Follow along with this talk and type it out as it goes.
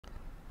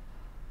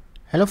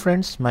Hello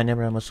friends, my name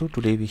is Ramasu.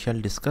 Today we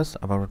shall discuss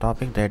about a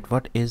topic that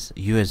what is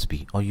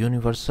USB or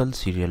Universal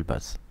Serial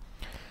Bus.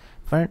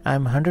 Friend,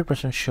 I'm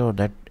 100% sure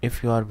that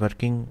if you are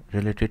working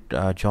related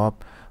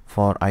job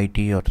for IT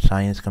or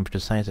science, computer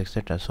science,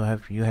 etc. So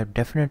you have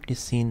definitely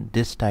seen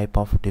this type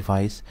of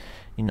device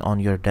on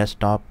your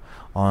desktop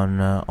on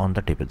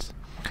the tables.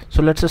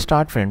 So let's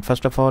start, friend.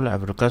 First of all, I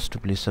would request to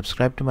please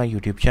subscribe to my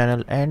YouTube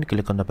channel and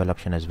click on the bell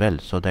option as well,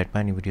 so that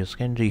my new videos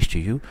can reach to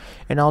you,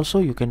 and also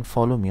you can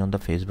follow me on the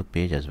Facebook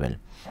page as well.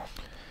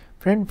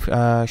 Friend,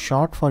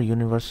 short for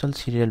Universal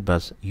Serial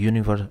Bus,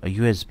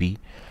 USB,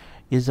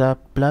 is a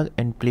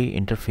plug-and-play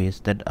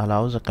interface that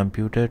allows a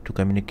computer to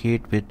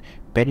communicate with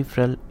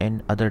peripheral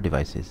and other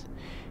devices.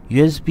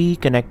 USB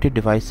connected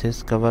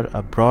devices cover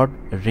a broad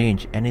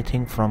range,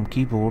 anything from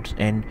keyboards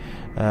and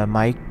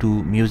mic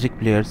to music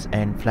players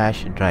and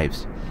flash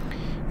drives.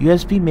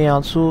 USB may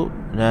also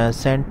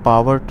send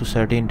power to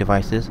certain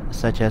devices,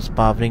 such as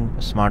powering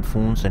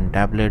smartphones and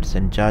tablets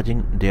and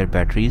charging their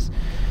batteries.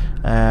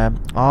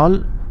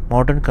 All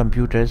modern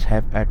computers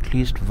have at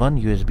least one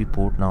USB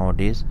port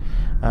nowadays.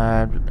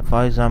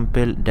 For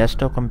example, a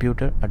desktop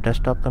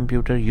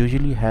computer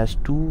usually has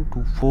 2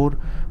 to 4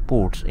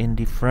 ports in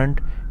the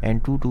front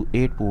and 2 to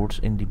 8 ports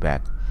in the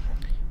back.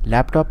 A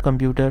laptop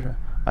computer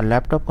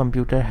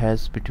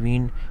has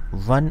between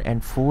 1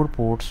 and 4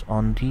 ports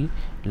on the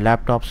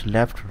laptop's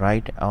left,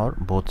 right, or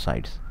both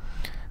sides.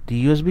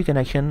 The USB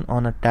connection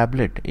on a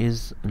tablet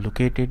is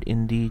located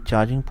in the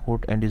charging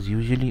port and is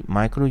usually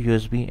micro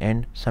USB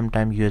and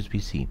sometimes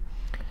USB-C.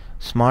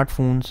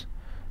 Smartphones,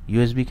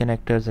 USB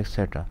connectors,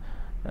 etc.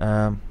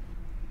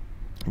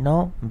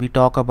 Now we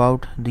talk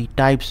about the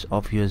types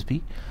of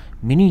USB.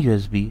 Mini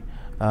USB,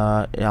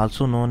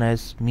 also known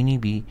as Mini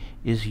B,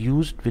 is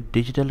used with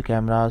digital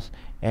cameras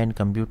and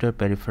computer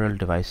peripheral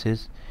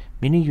devices.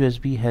 Mini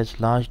USB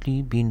has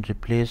largely been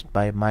replaced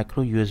by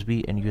micro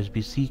USB and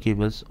USB-C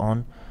cables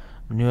on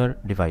newer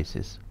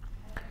devices.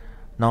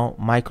 Now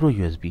micro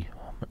USB,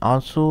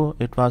 also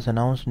it was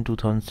announced in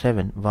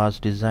 2007, was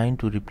designed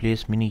to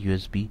replace mini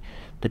USB.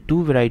 The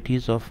two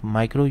varieties of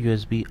micro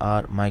USB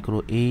are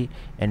micro A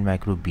and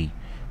micro B,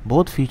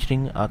 both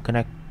featuring a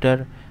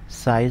connector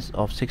size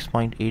of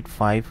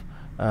 6.85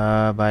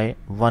 by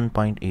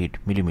 1.8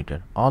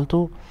 millimeter.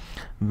 Although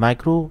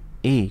micro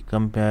A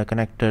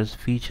connectors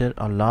feature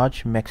a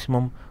large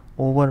maximum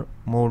over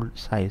mold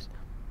size,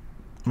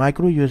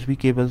 micro USB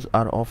cables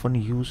are often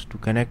used to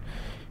connect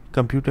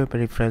computer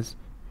peripherals,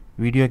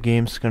 video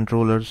games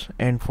controllers,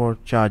 and for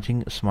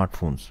charging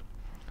smartphones.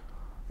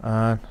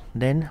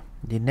 Then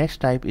the next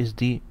type is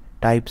the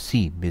type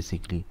C.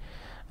 Basically,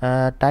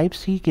 type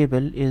C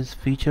cable is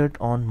featured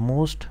on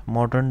most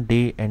modern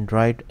day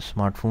Android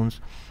smartphones,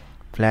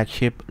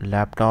 flagship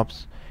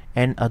laptops,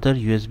 and other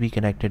USB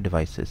connected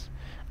devices.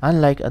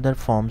 Unlike other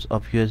forms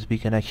of USB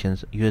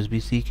connections,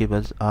 USB-C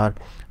cables are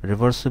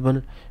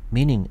reversible,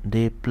 meaning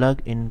they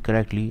plug in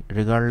correctly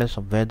regardless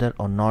of whether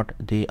or not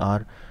they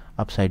are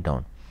upside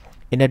down.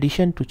 In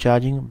addition to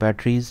charging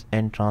batteries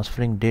and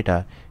transferring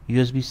data,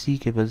 USB-C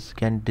cables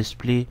can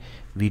display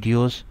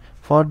videos.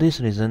 For this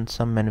reason,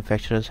 some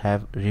manufacturers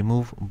have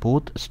removed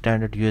both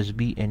standard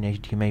USB and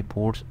HDMI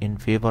ports in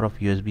favor of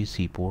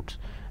USB-C ports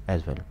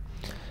as well.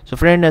 So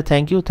friend,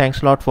 thanks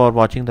a lot for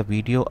watching the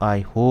video.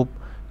 I hope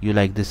you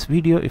like this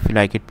video. If you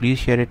like it, please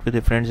share it with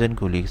your friends and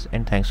colleagues,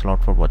 and thanks a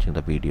lot for watching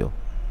the video.